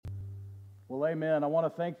Well, amen. I want to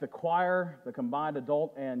thank the choir, the combined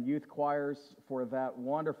adult and youth choirs, for that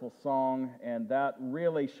wonderful song, and that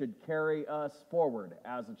really should carry us forward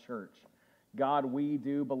as a church. God, we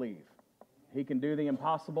do believe. He can do the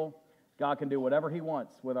impossible. God can do whatever He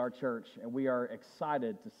wants with our church, and we are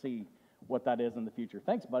excited to see what that is in the future.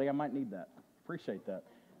 Thanks, buddy. I might need that. Appreciate that.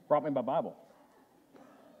 Brought me my Bible.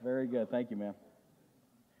 Very good. Thank you, man.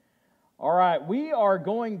 All right, we are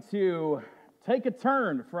going to take a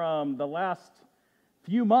turn from the last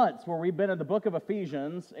few months where we've been in the book of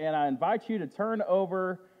Ephesians, and I invite you to turn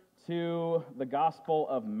over to the Gospel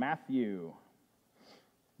of Matthew.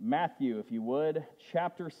 Matthew, if you would,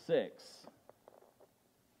 chapter 6.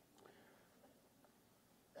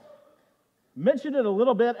 Mentioned it a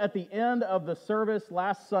little bit at the end of the service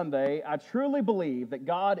last Sunday. I truly believe that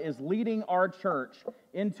God is leading our church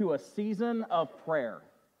into a season of prayer.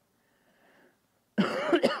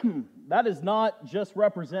 That does not just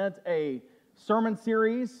represent a sermon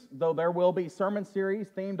series, though there will be sermon series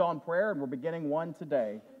themed on prayer, and we're beginning one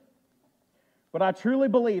today. But I truly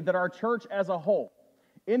believe that our church as a whole,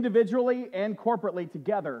 individually and corporately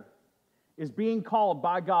together, is being called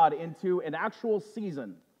by God into an actual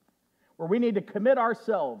season where we need to commit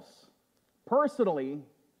ourselves personally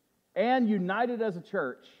and united as a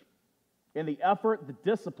church in the effort, the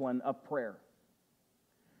discipline of prayer.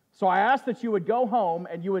 So I ask that you would go home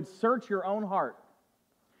and you would search your own heart.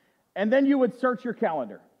 And then you would search your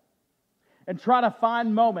calendar and try to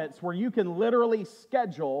find moments where you can literally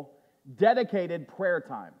schedule dedicated prayer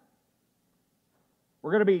time.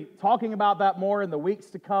 We're going to be talking about that more in the weeks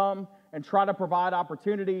to come and try to provide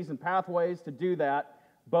opportunities and pathways to do that,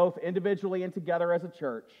 both individually and together as a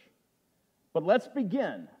church. But let's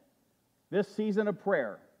begin this season of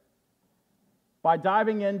prayer by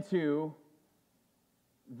diving into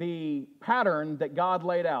the pattern that God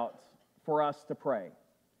laid out for us to pray.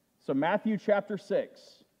 So Matthew chapter 6,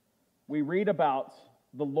 we read about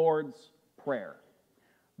the Lord's Prayer.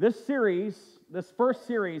 This first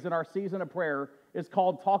series in our season of prayer is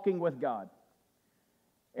called Talking with God.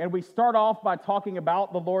 And we start off by talking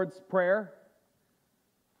about the Lord's Prayer.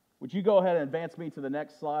 Would you go ahead and advance me to the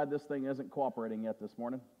next slide? This thing isn't cooperating yet this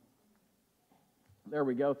morning. There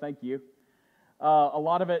we go. Thank you. A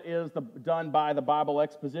lot of it is done by the Bible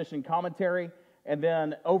Exposition Commentary. And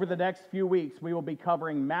then over the next few weeks, we will be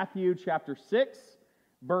covering Matthew chapter 6,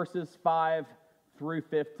 verses 5 through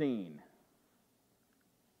 15.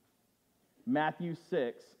 Matthew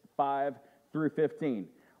 6, 5 through 15.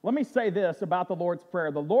 Let me say this about the Lord's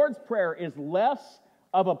Prayer. The Lord's Prayer is less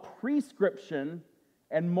of a prescription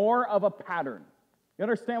and more of a pattern. You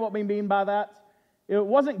understand what we mean by that? It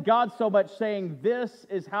wasn't God so much saying, this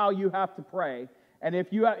is how you have to pray, and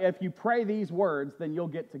if you pray these words, then you'll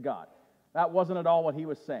get to God. That wasn't at all what He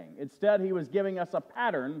was saying. Instead, He was giving us a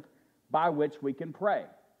pattern by which we can pray.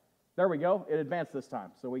 There we go. It advanced this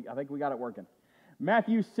time, so I think we got it working.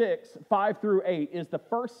 Matthew 6, 5 through 8 is the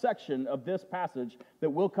first section of this passage that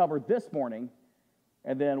we'll cover this morning,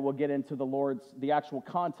 and then we'll get into the actual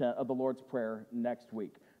content of the Lord's Prayer next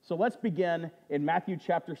week. So let's begin in Matthew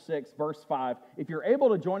chapter 6, verse 5. If you're able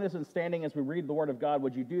to join us in standing as we read the Word of God,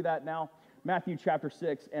 would you do that now? Matthew chapter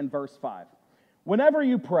 6 and verse 5. Whenever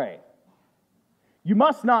you pray, you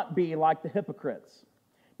must not be like the hypocrites,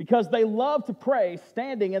 because they love to pray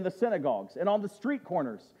standing in the synagogues and on the street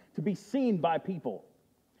corners to be seen by people.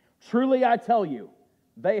 Truly I tell you,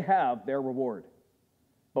 they have their reward.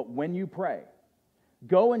 But when you pray,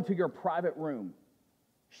 go into your private room,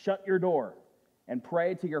 shut your door, and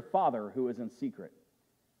pray to your Father who is in secret.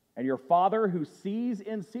 And your Father who sees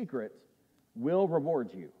in secret will reward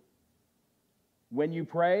you. When you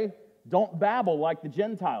pray, don't babble like the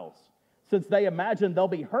Gentiles, since they imagine they'll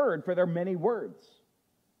be heard for their many words.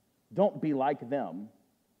 Don't be like them,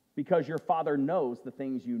 because your Father knows the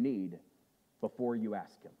things you need before you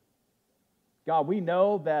ask Him. God, we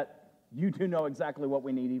know that you do know exactly what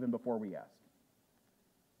we need even before we ask.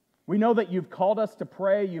 We know that you've called us to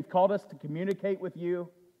pray, you've called us to communicate with you,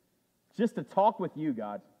 just to talk with you,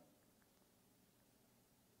 God.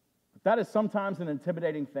 But that is sometimes an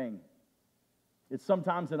intimidating thing. It's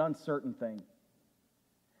sometimes an uncertain thing.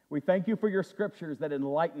 We thank you for your scriptures that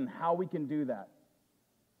enlighten how we can do that.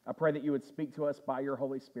 I pray that you would speak to us by your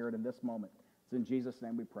Holy Spirit in this moment. It's in Jesus'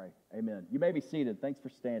 name we pray. Amen. You may be seated. Thanks for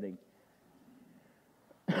standing.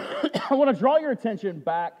 I want to draw your attention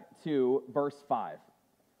back to verse 5.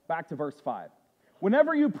 Back to verse 5.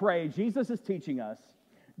 Whenever you pray, Jesus is teaching us,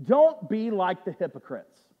 don't be like the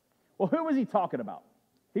hypocrites. Well, who was he talking about?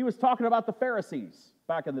 He was talking about the Pharisees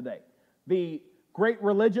back in the day, the great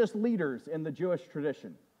religious leaders in the Jewish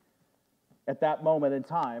tradition. At that moment in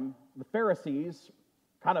time, the Pharisees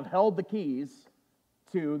kind of held the keys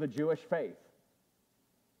to the Jewish faith.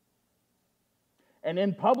 And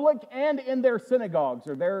in public and in their synagogues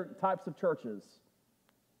or their types of churches,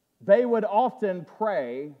 they would often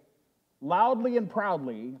pray loudly and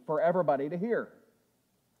proudly for everybody to hear.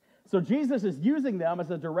 So Jesus is using them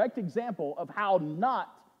as a direct example of how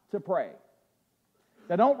not to pray.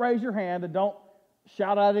 Now, don't raise your hand and don't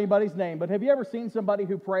shout out anybody's name, but have you ever seen somebody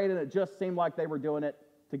who prayed and it just seemed like they were doing it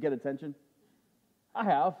to get attention? I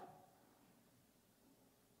have.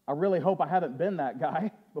 I really hope I haven't been that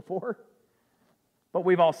guy before. But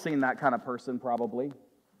we've all seen that kind of person probably.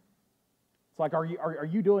 It's like, are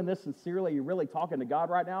you doing this sincerely? Are you really talking to God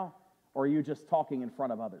right now? Or are you just talking in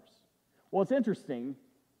front of others? Well, it's interesting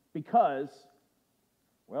because,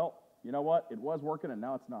 well, you know what? It was working and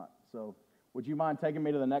now it's not. So would you mind taking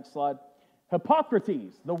me to the next slide?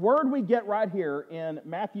 Hippocrates, the word we get right here in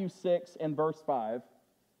Matthew 6 and verse 5.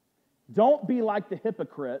 Don't be like the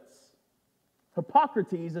hypocrites.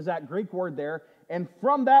 Hippocrates is that Greek word there. And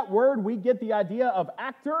from that word, we get the idea of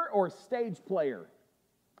actor or stage player.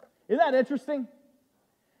 Isn't that interesting?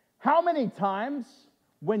 How many times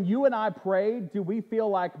when you and I pray do we feel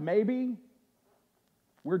like maybe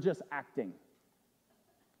we're just acting?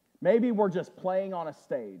 Maybe we're just playing on a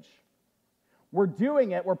stage. We're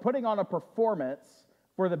doing it, we're putting on a performance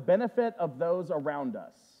for the benefit of those around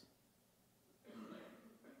us.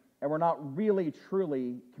 And we're not really,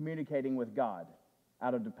 truly communicating with God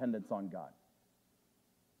out of dependence on God.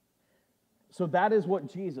 So that is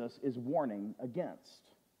what Jesus is warning against.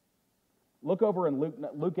 Look over in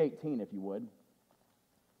Luke 18, if you would.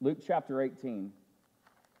 Luke chapter 18.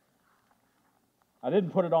 I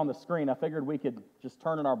didn't put it on the screen. I figured we could just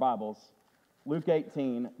turn in our Bibles. Luke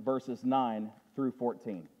 18, verses 9 through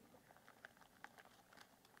 14.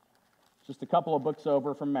 Just a couple of books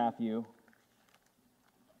over from Matthew.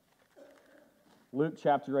 Luke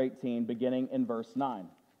chapter 18, beginning in verse 9.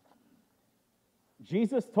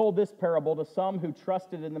 Jesus told this parable to some who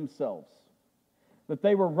trusted in themselves, that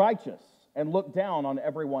they were righteous and looked down on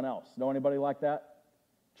everyone else. Know anybody like that?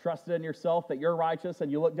 Trusted in yourself, that you're righteous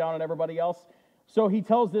and you look down on everybody else? So he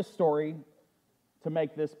tells this story to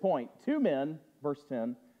make this point. 2 men, verse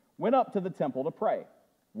 10, went up to the temple to pray.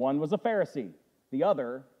 One was a Pharisee. The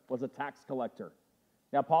other was a tax collector.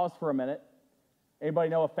 Now pause for a minute. Anybody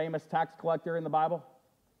know a famous tax collector in the Bible?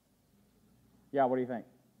 Yeah, what do you think?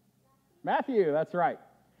 Matthew, that's right.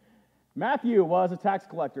 Matthew was a tax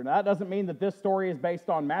collector. Now, that doesn't mean that this story is based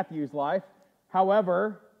on Matthew's life.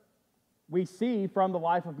 However, we see from the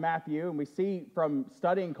life of Matthew, and we see from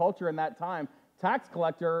studying culture in that time, tax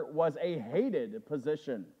collector was a hated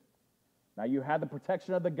position. Now, you had the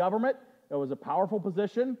protection of the government. It was a powerful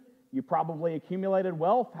position. You probably accumulated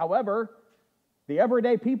wealth. However, the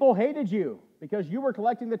everyday people hated you because you were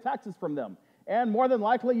collecting the taxes from them. And more than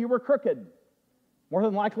likely, you were crooked. More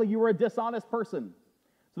than likely, you were a dishonest person.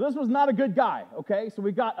 So this was not a good guy, okay? So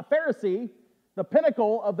we've got a Pharisee, the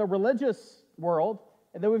pinnacle of the religious world,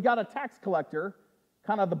 and then we've got a tax collector,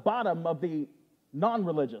 kind of the bottom of the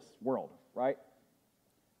non-religious world, right?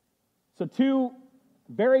 So 2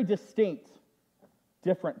 very distinct,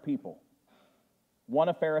 different people. One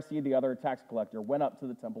a Pharisee, the other a tax collector, went up to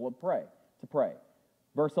the temple to pray.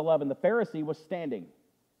 Verse 11, the Pharisee was standing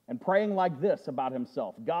and praying like this about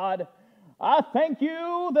himself. God, I thank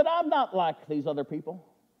you that I'm not like these other people.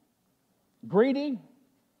 Greedy,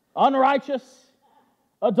 unrighteous,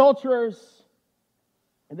 adulterers.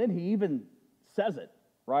 And then he even says it,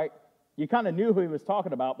 right? You kind of knew who he was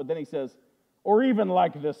talking about, but then he says, or even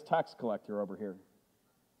like this tax collector over here.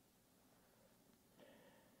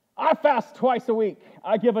 I fast twice a week.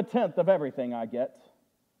 I give 1/10 of everything I get.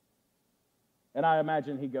 And I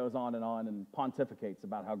imagine he goes on and pontificates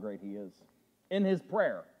about how great he is in his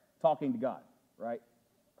prayer, talking to God, right?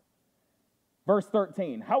 Verse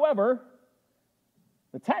 13, however,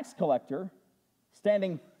 the tax collector,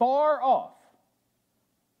 standing far off,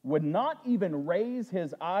 would not even raise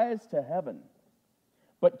his eyes to heaven,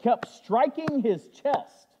 but kept striking his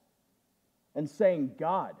chest and saying,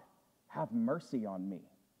 God, have mercy on me,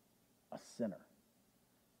 a sinner.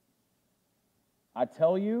 I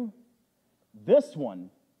tell you, this one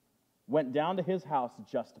went down to his house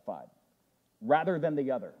justified, rather than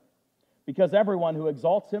the other. Because everyone who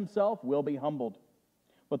exalts himself will be humbled,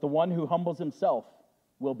 but the one who humbles himself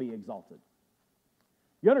will be exalted.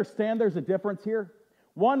 You understand there's a difference here?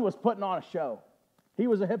 One was putting on a show. He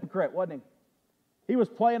was a hypocrite, wasn't he? He was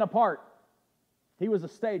playing a part. He was a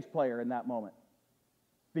stage player in that moment.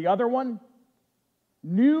 The other one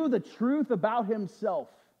knew the truth about himself.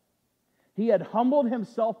 He had humbled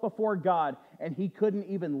himself before God, and he couldn't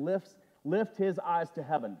even lift his eyes to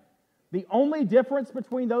heaven. The only difference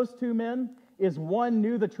between those two men is one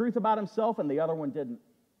knew the truth about himself and the other one didn't.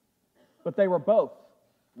 But they were both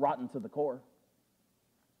rotten to the core.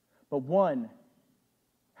 But one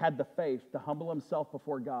had the faith to humble himself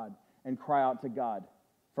before God and cry out to God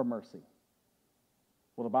for mercy.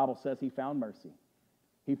 Well, the Bible says he found mercy.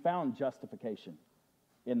 He found justification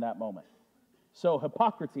in that moment. So,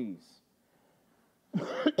 Hippocrates,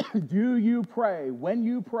 do you pray? When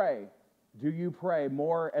you pray, do you pray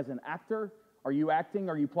more as an actor? Are you acting?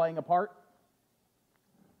 Are you playing a part?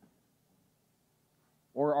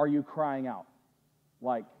 Or are you crying out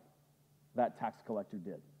like that tax collector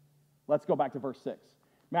did? Let's go back to verse 6.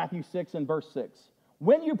 Matthew 6 and verse 6.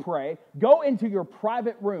 When you pray, go into your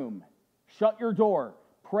private room, shut your door,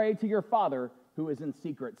 pray to your Father who is in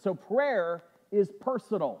secret. So prayer is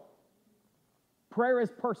personal. Prayer is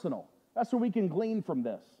personal. That's what we can glean from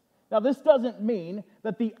this. Now, this doesn't mean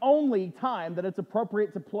that the only time that it's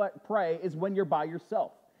appropriate to pray is when you're by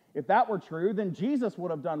yourself. If that were true, then Jesus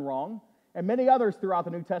would have done wrong, and many others throughout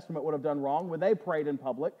the New Testament would have done wrong when they prayed in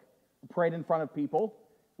public, prayed in front of people.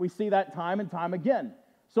 We see that time and time again.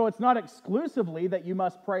 So it's not exclusively that you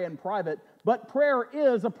must pray in private, but prayer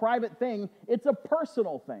is a private thing. It's a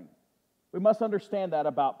personal thing. We must understand that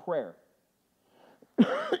about prayer.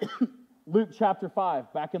 Luke chapter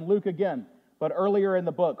 5, back in Luke again, but earlier in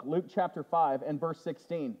the book, Luke chapter 5 and verse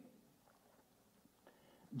 16.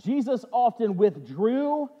 Jesus often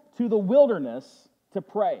withdrew to the wilderness to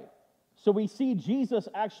pray. So we see Jesus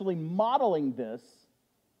actually modeling this.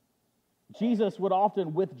 Jesus would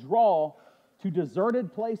often withdraw to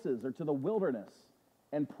deserted places or to the wilderness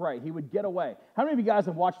and pray. He would get away. How many of you guys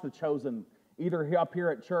have watched The Chosen, either up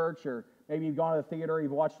here at church or maybe you've gone to the theater,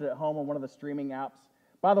 you've watched it at home on one of the streaming apps?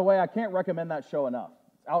 By the way, I can't recommend that show enough.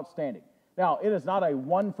 It's outstanding. Now, it is not a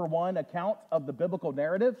one-for-one account of the biblical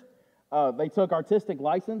narrative. They took artistic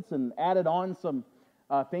license and added on some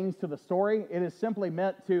things to the story. It is simply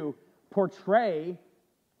meant to portray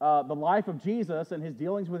the life of Jesus and his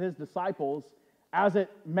dealings with his disciples as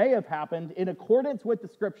it may have happened in accordance with the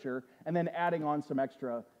Scripture, and then adding on some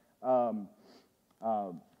extra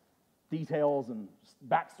details and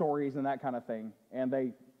backstories and that kind of thing. And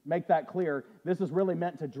they make that clear. This is really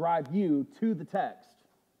meant to drive you to the text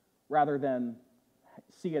rather than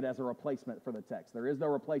see it as a replacement for the text. There is no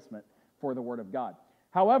replacement for the Word of God.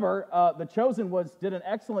 However, The Chosen did an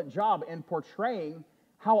excellent job in portraying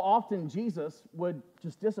how often Jesus would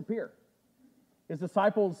just disappear. His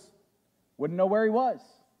disciples wouldn't know where he was.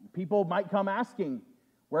 People might come asking,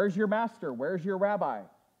 "Where's your master? Where's your rabbi?"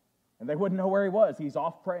 And they wouldn't know where he was. He's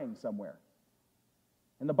off praying somewhere.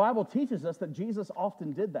 And the Bible teaches us that Jesus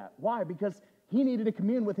often did that. Why? Because he needed to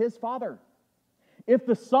commune with his Father. If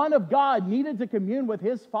the Son of God needed to commune with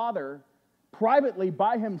his Father privately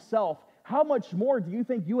by himself, how much more do you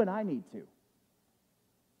think you and I need to?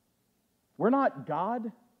 We're not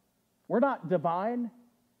God. We're not divine.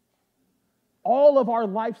 All of our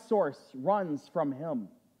life source runs from him.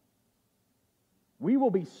 We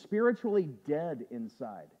will be spiritually dead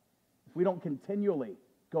inside if we don't continually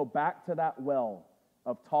go back to that well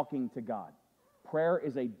of talking to God. Prayer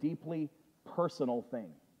is a deeply personal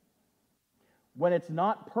thing. When it's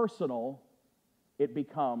not personal, it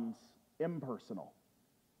becomes impersonal.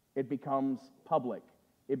 It becomes public.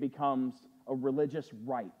 It becomes a religious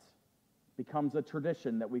rite. It becomes a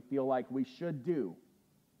tradition that we feel like we should do,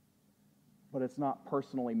 but it's not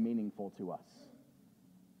personally meaningful to us.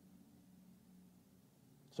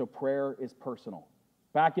 So prayer is personal.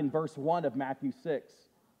 Back in verse 1 of Matthew 6,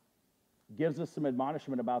 gives us some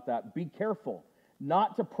admonishment about that. Be careful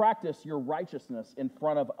not to practice your righteousness in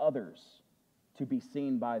front of others to be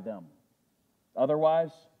seen by them.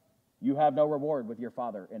 Otherwise, you have no reward with your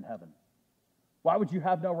Father in heaven. Why would you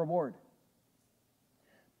have no reward?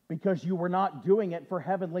 Because you were not doing it for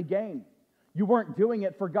heavenly gain. You weren't doing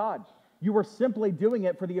it for God. You were simply doing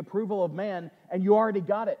it for the approval of man, and you already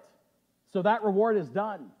got it. So that reward is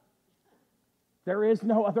done. There is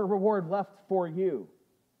no other reward left for you.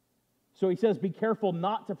 So he says, be careful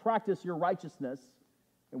not to practice your righteousness,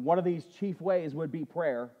 and one of these chief ways would be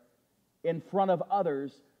prayer, in front of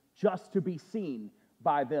others just to be seen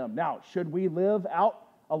by them. Now, should we live out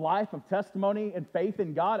a life of testimony and faith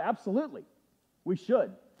in God? Absolutely. We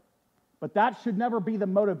should. But that should never be the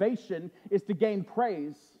motivation, is to gain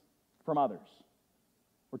praise from others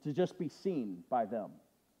or to just be seen by them,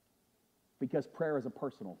 because prayer is a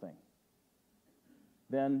personal thing.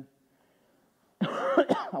 Then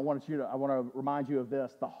I want to remind you of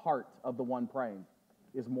this: the heart of the one praying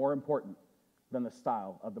is more important than the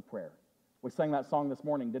style of the prayer. We sang that song this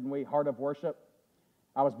morning, didn't we? Heart of Worship.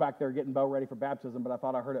 I was back there getting Bo ready for baptism, but I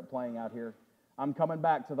thought I heard it playing out here. I'm coming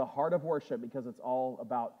back to the heart of worship because it's all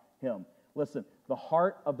about Him. Listen, the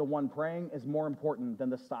heart of the one praying is more important than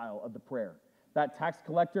the style of the prayer. That tax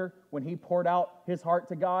collector, when he poured out his heart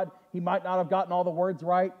to God, he might not have gotten all the words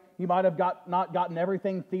right. He might have not gotten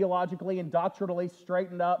everything theologically and doctrinally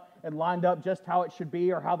straightened up and lined up just how it should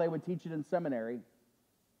be or how they would teach it in seminary.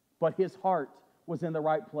 But his heart was in the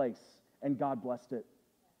right place, and God blessed it.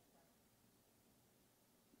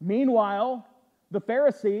 Meanwhile, the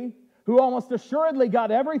Pharisee, who almost assuredly got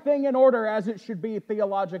everything in order as it should be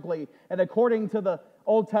theologically and according to the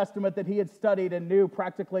Old Testament that he had studied and knew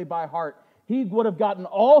practically by heart, he would have gotten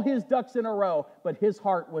all his ducks in a row, but his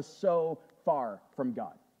heart was so far from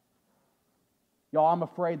God. Y'all, I'm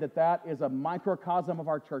afraid that that is a microcosm of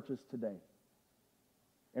our churches today.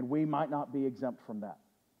 And we might not be exempt from that.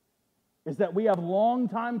 Is that we have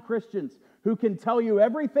longtime Christians who can tell you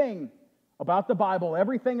everything about the Bible,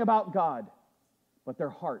 everything about God, but their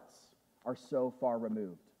hearts are so far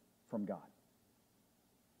removed from God.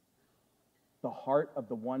 The heart of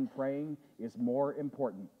the one praying is more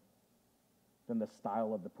important than the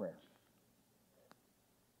style of the prayer.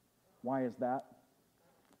 Why is that?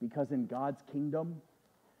 Because in God's kingdom,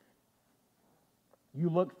 you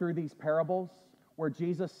look through these parables where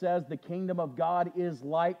Jesus says the kingdom of God is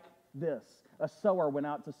like this. A sower went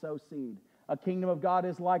out to sow seed. A kingdom of God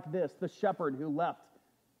is like this. The shepherd who left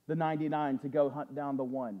the 99 to go hunt down the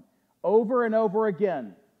one. Over and over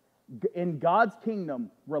again, in God's kingdom,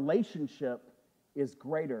 relationship is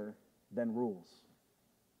greater than rules.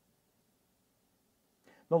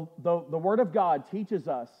 The Word of God teaches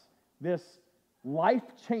us this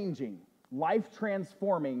life-changing,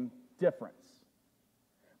 life-transforming difference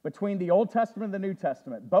between the Old Testament and the New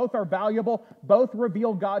Testament. Both are valuable. Both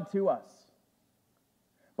reveal God to us.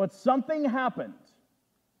 But something happened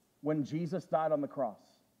when Jesus died on the cross.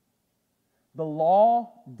 The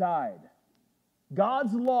law died.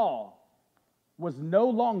 God's law was no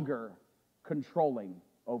longer controlling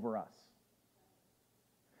over us.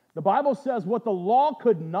 The Bible says what the law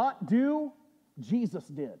could not do, Jesus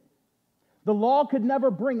did. The law could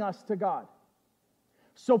never bring us to God.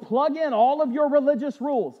 So plug in all of your religious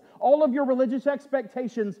rules, all of your religious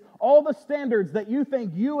expectations, all the standards that you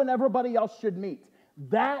think you and everybody else should meet.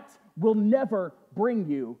 That will never bring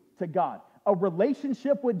you to God. A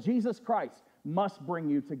relationship with Jesus Christ must bring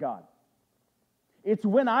you to God. It's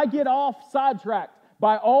when I get off sidetracked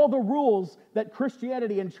by all the rules that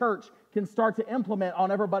Christianity and church can start to implement on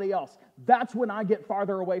everybody else. That's when I get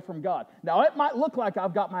farther away from God. Now, it might look like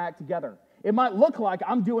I've got my act together. It might look like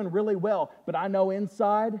I'm doing really well, but I know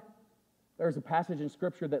inside there's a passage in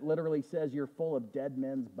Scripture that literally says you're full of dead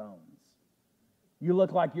men's bones. You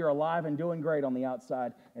look like you're alive and doing great on the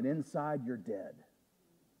outside, and inside you're dead.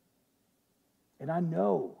 And I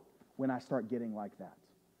know when I start getting like that.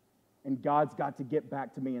 And God's got to get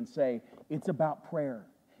back to me and say, it's about prayer.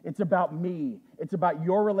 It's about me. It's about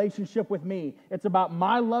your relationship with me. It's about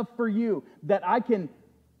my love for you that I can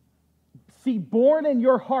see born in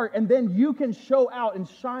your heart, and then you can show out and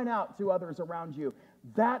shine out to others around you.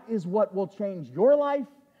 That is what will change your life,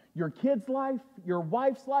 your kid's life, your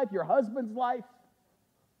wife's life, your husband's life.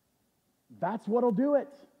 That's what'll do it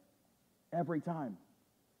every time.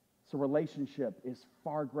 So relationship is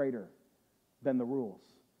far greater than the rules.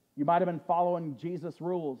 You might have been following Jesus'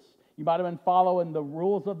 rules. You might have been following the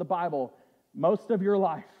rules of the Bible most of your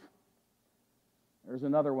life. There's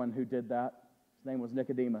another one who did that. His name was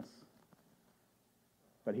Nicodemus.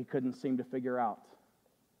 But he couldn't seem to figure out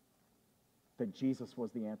that Jesus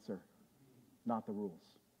was the answer, not the rules.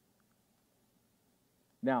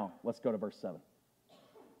 Now, let's go to verse 7.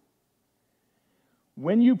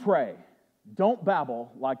 When you pray, don't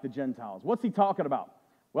babble like the Gentiles. What's he talking about?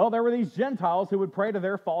 Well, there were these Gentiles who would pray to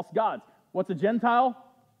their false gods. What's a Gentile?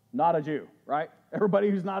 Not a Jew, right? Everybody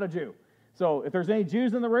who's not a Jew. So if there's any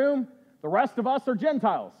Jews in the room, the rest of us are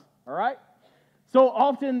Gentiles, all right? So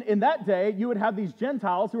often in that day, you would have these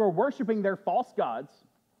Gentiles who are worshiping their false gods,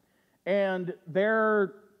 and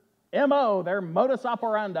their MO, their modus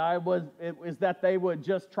operandi, is that they would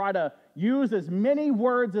just try to use as many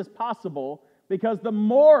words as possible, because the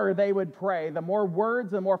more they would pray, the more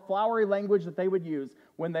words, the more flowery language that they would use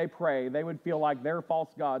when they pray, they would feel like their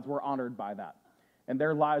false gods were honored by that, and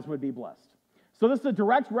their lives would be blessed. So this is a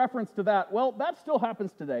direct reference to that. Well, that still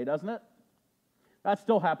happens today, doesn't it? That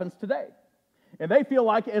still happens today. And they feel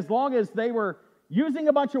like as long as they were using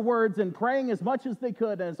a bunch of words and praying as much as they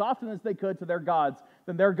could and as often as they could to their gods,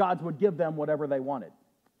 then their gods would give them whatever they wanted.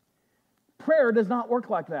 Prayer does not work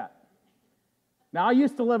like that. Now, I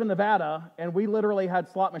used to live in Nevada, and we literally had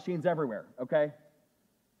slot machines everywhere, okay?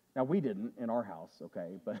 Now, we didn't in our house,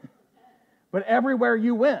 okay? But everywhere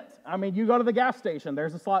you went, I mean, you go to the gas station,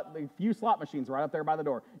 there's a few slot machines right up there by the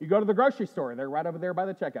door. You go to the grocery store, they're right over there by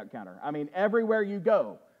the checkout counter. I mean, everywhere you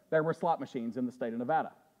go, there were slot machines in the state of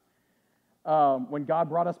Nevada. When God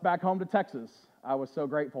brought us back home to Texas, I was so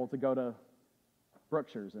grateful to go to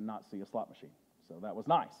Brookshire's and not see a slot machine. So that was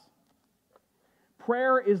nice.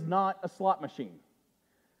 Prayer is not a slot machine.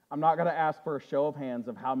 I'm not going to ask for a show of hands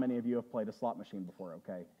of how many of you have played a slot machine before,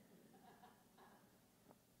 okay?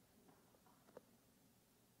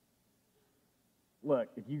 Look,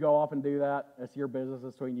 if you go off and do that, that's your business,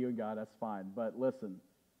 it's between you and God, that's fine. But listen,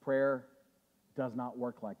 prayer does not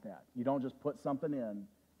work like that. You don't just put something in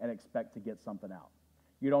and expect to get something out.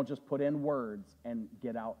 You don't just put in words and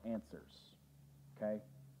get out answers, okay?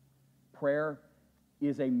 Prayer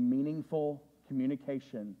is a meaningful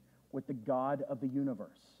communication with the God of the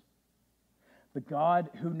universe, the God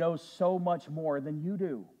who knows so much more than you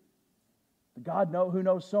do, the God who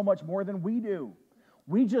knows so much more than we do.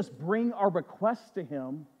 We just bring our requests to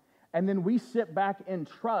Him, and then we sit back in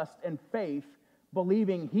trust and faith,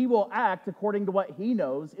 believing He will act according to what He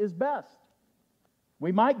knows is best.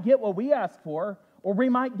 We might get what we ask for, or we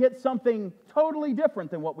might get something totally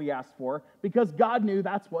different than what we asked for, because God knew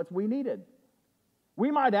that's what we needed. We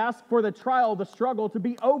might ask for the trial, the struggle to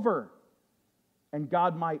be over, and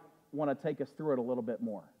God might want to take us through it a little bit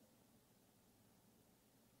more.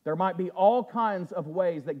 There might be all kinds of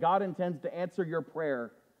ways that God intends to answer your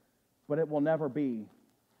prayer, but it will never be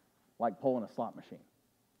like pulling a slot machine.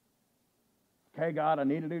 Okay, God, I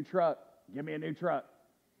need a new truck. Give me a new truck.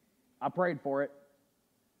 I prayed for it.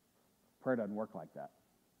 Prayer doesn't work like that.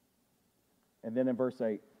 And then in verse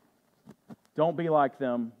 8, don't be like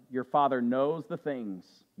them. Your Father knows the things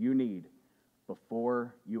you need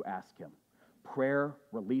before you ask Him. Prayer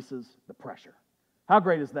releases the pressure. How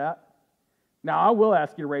great is that? Now, I will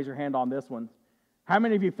ask you to raise your hand on this one. How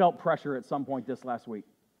many of you felt pressure at some point this last week?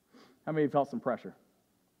 How many of you felt some pressure?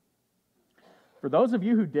 For those of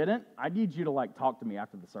you who didn't, I need you to talk to me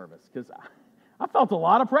after the service, because I felt a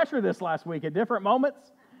lot of pressure this last week at different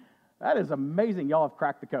moments. That is amazing. Y'all have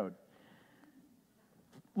cracked the code.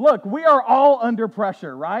 Look, we are all under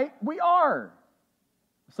pressure, right? We are.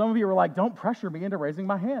 Some of you were like, don't pressure me into raising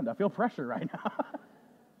my hand. I feel pressure right now.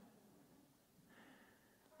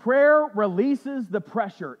 Prayer releases the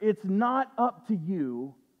pressure. It's not up to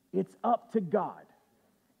you. It's up to God.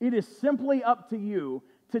 It is simply up to you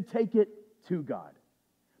to take it to God.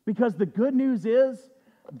 Because the good news is,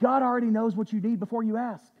 God already knows what you need before you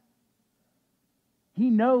ask. He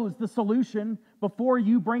knows the solution before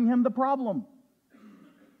you bring Him the problem.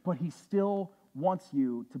 But He still wants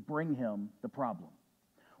you to bring Him the problem.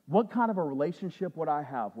 What kind of a relationship would I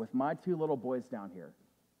have with my two little boys down here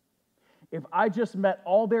if I just met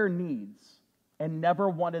all their needs and never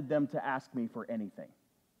wanted them to ask me for anything?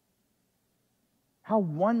 How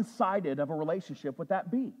one-sided of a relationship would that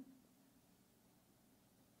be?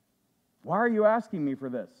 Why are you asking me for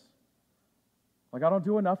this? Like I don't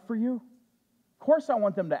do enough for you? Of course I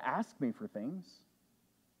want them to ask me for things.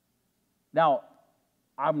 Now,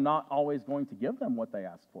 I'm not always going to give them what they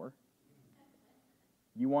ask for.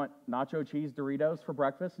 You want nacho cheese Doritos for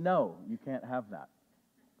breakfast? No, you can't have that.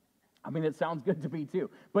 I mean, it sounds good to me too,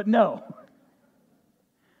 but no.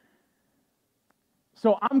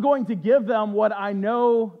 So I'm going to give them what I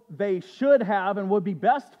know they should have and would be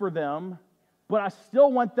best for them, but I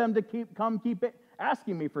still want them to keep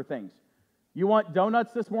asking me for things. You want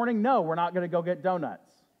donuts this morning? No, we're not going to go get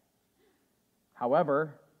donuts.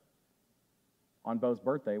 However, on Bo's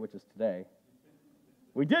birthday, which is today,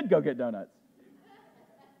 we did go get donuts.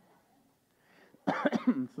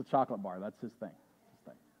 It's a chocolate bar. That's his thing.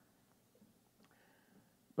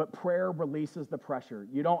 But prayer releases the pressure.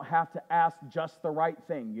 You don't have to ask just the right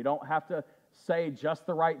thing. You don't have to say just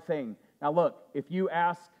the right thing. Now look, if you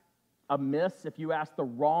ask amiss, if you ask the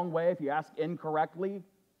wrong way, if you ask incorrectly,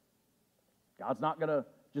 God's not going to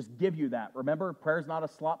just give you that. Remember, prayer's not a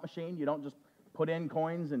slot machine. You don't just put in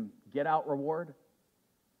coins and get out reward.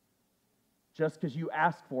 Just because you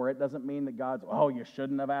ask for it doesn't mean that God's, oh, you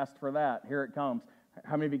shouldn't have asked for that. Here it comes.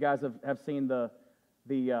 How many of you guys have seen the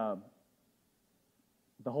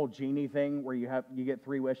whole genie thing where you get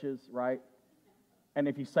 3 wishes, right? And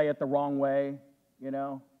if you say it the wrong way,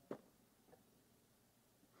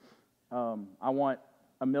 I want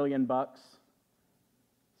 $1 million.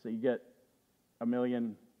 So you get 1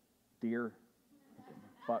 million deer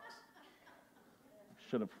bucks.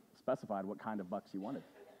 Should have specified what kind of bucks you wanted.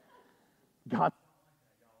 God,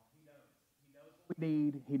 He knows what we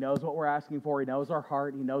need. He knows what we're asking for. He knows our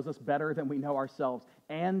heart. He knows us better than we know ourselves.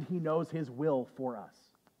 And He knows His will for us.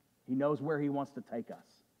 He knows where He wants to take us.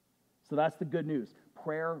 So that's the good news.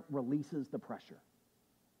 prayer releases the pressure.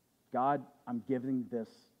 God, I'm giving this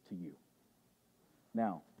to you.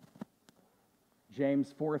 Now,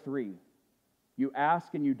 James 4:3, you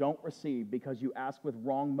ask and you don't receive because you ask with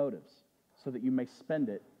wrong motives, so that you may spend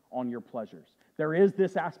it on your pleasures. There is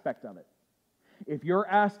this aspect of it. If you're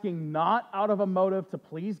asking not out of a motive to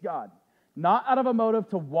please God, not out of a motive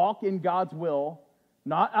to walk in God's will,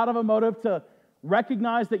 not out of a motive to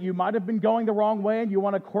recognize that you might have been going the wrong way and you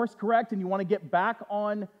want to course correct and you want to get back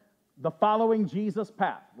on the following Jesus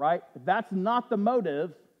path, right? If that's not the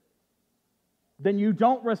motive, then you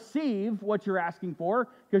don't receive what you're asking for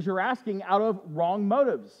because you're asking out of wrong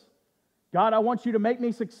motives. God, I want you to make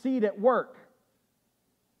me succeed at work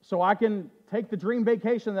so I can take the dream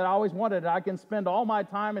vacation that I always wanted. I can spend all my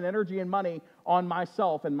time and energy and money on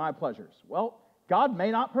myself and my pleasures. Well, God may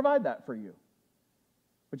not provide that for you.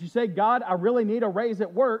 But you say, God, I really need a raise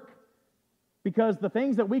at work because the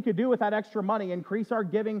things that we could do with that extra money, increase our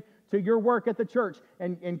giving to your work at the church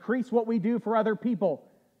and increase what we do for other people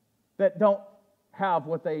that don't have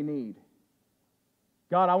what they need.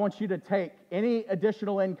 God, I want you to take any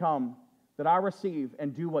additional income that I receive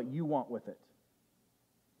and do what you want with it.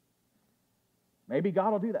 Maybe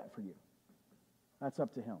God will do that for you. That's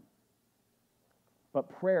up to him. But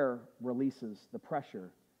prayer releases the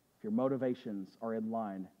pressure if your motivations are in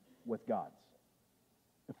line with God's.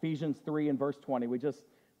 Ephesians 3 and verse 20. We just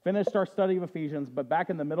finished our study of Ephesians, but back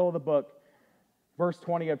in the middle of the book, verse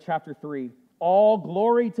 20 of chapter 3, all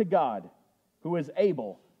glory to God, who is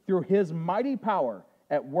able, through his mighty power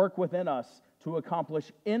at work within us, to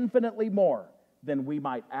accomplish infinitely more than we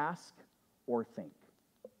might ask or think.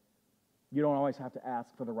 You don't always have to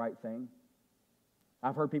ask for the right thing.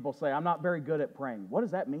 I've heard people say, I'm not very good at praying. What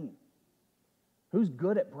does that mean? Who's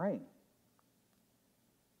good at praying?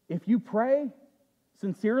 If you pray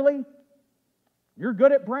sincerely, you're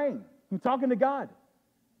good at praying. You're talking to God.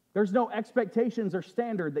 There's no expectations or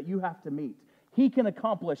standard that you have to meet. He can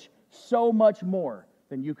accomplish so much more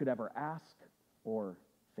than you could ever ask or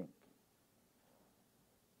think.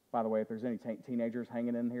 By the way, if there's any teenagers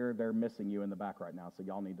hanging in here, they're missing you in the back right now, so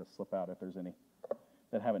y'all need to slip out if there's any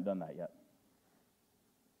that haven't done that yet.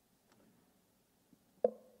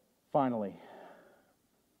 Finally,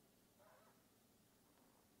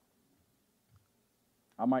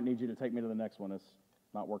 I might need you to take me to the next one. It's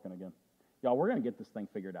not working again. Y'all, we're going to get this thing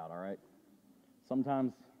figured out, all right?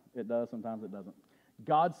 Sometimes it does, sometimes it doesn't.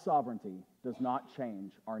 God's sovereignty does not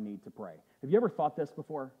change our need to pray. Have you ever thought this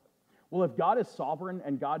before? Well, if God is sovereign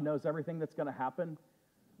and God knows everything that's going to happen,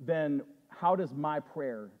 then how does my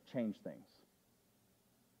prayer change things?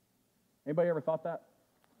 Anybody ever thought that?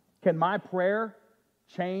 Can my prayer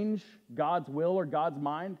change God's will or God's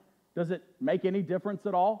mind? Does it make any difference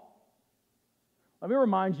at all? Let me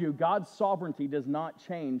remind you, God's sovereignty does not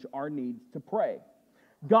change our need to pray.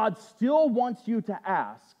 God still wants you to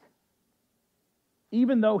ask,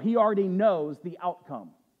 even though he already knows the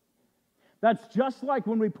outcome. That's just like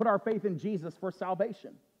when we put our faith in Jesus for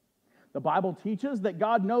salvation. The Bible teaches that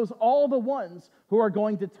God knows all the ones who are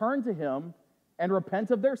going to turn to him and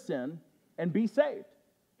repent of their sin and be saved.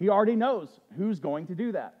 He already knows who's going to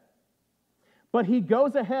do that. But he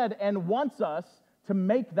goes ahead and wants us to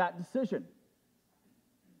make that decision.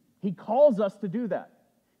 He calls us to do that.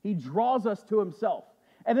 He draws us to himself.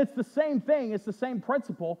 And it's the same thing, it's the same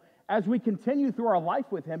principle as we continue through our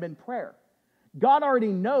life with him in prayer. God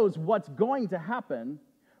already knows what's going to happen,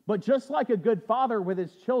 but just like a good father with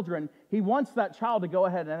his children, he wants that child to go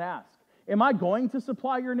ahead and ask, am I going to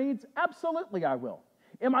supply your needs? Absolutely I will.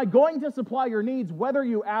 Am I going to supply your needs whether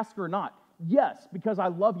you ask or not? Yes, because I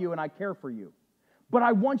love you and I care for you. But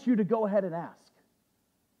I want you to go ahead and ask.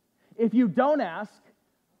 If you don't ask,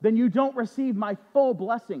 then you don't receive my full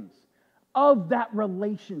blessings of that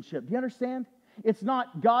relationship. Do you understand? It's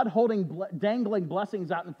not God dangling blessings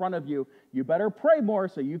out in front of you. You better pray more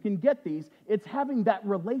so you can get these. It's having that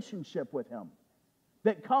relationship with him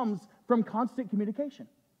that comes from constant communication.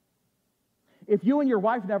 If you and your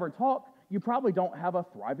wife never talk, you probably don't have a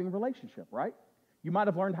thriving relationship, right? You might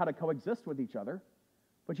have learned how to coexist with each other,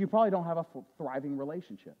 but you probably don't have a thriving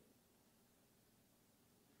relationship.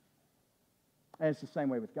 And it's the same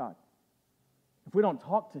way with God. If we don't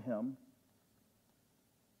talk to him,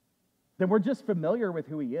 then we're just familiar with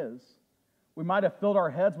who he is. We might have filled our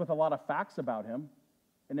heads with a lot of facts about him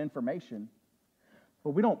and information,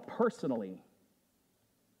 but we don't personally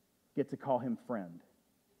get to call him friend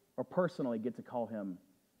or personally get to call him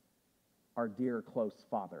our dear, close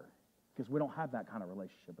father, because we don't have that kind of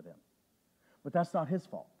relationship with him. But that's not his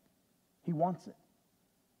fault. He wants it.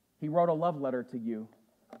 He wrote a love letter to you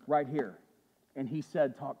right here, and he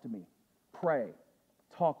said, talk to me, pray,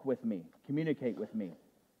 talk with me, communicate with me.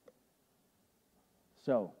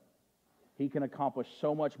 So, he can accomplish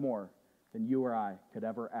so much more than you or I could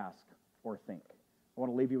ever ask or think. I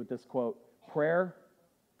want to leave you with this quote. Prayer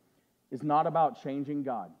is not about changing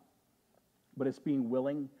God, but it's being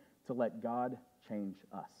willing to let God change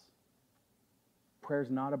us. Prayer is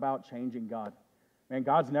not about changing God. Man,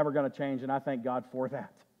 God's never going to change, and I thank God for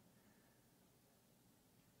that.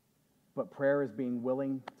 But prayer is being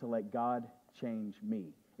willing to let God change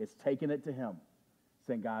me. It's taking it to him,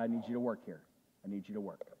 saying, God, I need you to work here. I need you to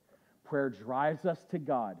work. Prayer drives us to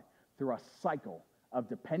God through a cycle of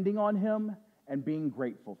depending on him and being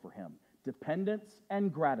grateful for him. Dependence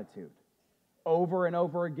and gratitude over and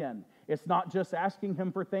over again. It's not just asking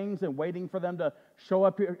him for things and waiting for them to show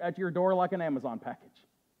up at your door like an Amazon package.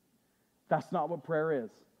 That's not what prayer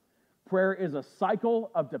is. Prayer is a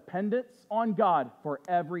cycle of dependence on God for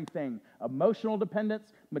everything. Emotional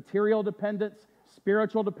dependence, material dependence,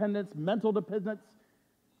 spiritual dependence, mental dependence,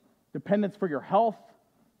 dependence for your health.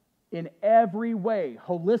 In every way,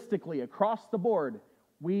 holistically, across the board,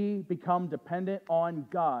 we become dependent on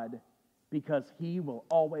God because he will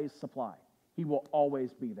always supply. He will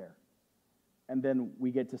always be there. And then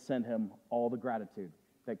we get to send him all the gratitude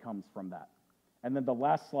that comes from that. And then the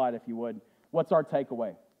last slide, if you would, what's our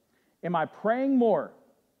takeaway? Am I praying more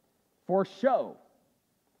for show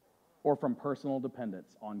or from personal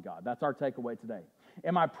dependence on God? That's our takeaway today.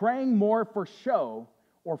 Am I praying more for show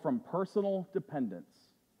or from personal dependence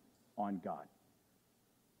on God?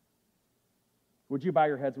 Would you bow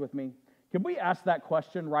your heads with me? Can we ask that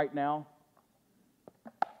question right now?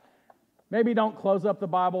 Maybe don't close up the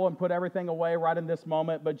Bible and put everything away right in this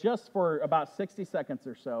moment, but just for about 60 seconds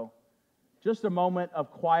or so, just a moment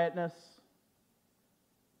of quietness,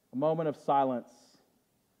 a moment of silence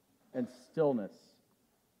and stillness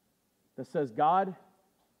that says, God,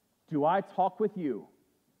 do I talk with you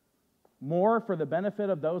more for the benefit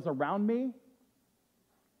of those around me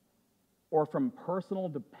or from personal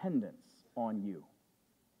dependence on you?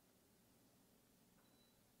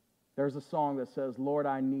 There's a song that says, Lord,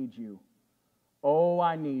 I need you. Oh,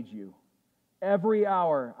 I need you. Every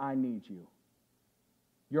hour I need you.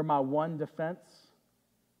 You're my one defense.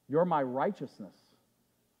 You're my righteousness.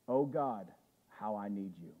 Oh God, how I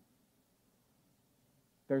need you.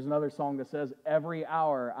 There's another song that says, every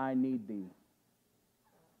hour I need thee.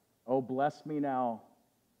 Oh, bless me now,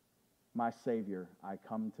 my Savior, I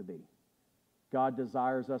come to thee. God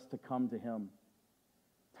desires us to come to him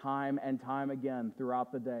time and time again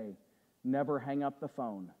throughout the day. Never hang up the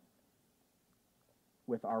phone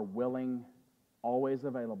with our willing, always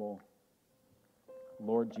available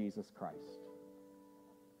Lord Jesus Christ.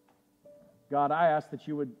 God, I ask that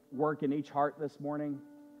you would work in each heart this morning.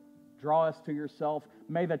 Draw us to yourself.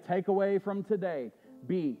 May the takeaway from today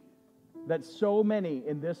be that so many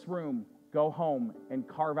in this room go home and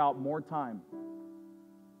carve out more time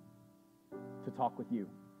to talk with you.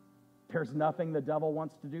 There's nothing the devil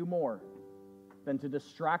wants to do more than to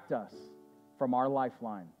distract us from our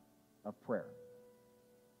lifeline of prayer.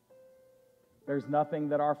 There's nothing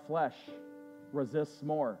that our flesh resists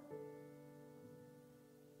more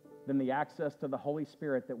than the access to the Holy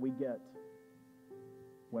Spirit that we get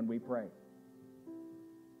when we pray.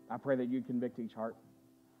 I pray that you convict each heart.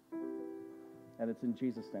 And it's in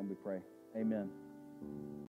Jesus' name we pray. Amen.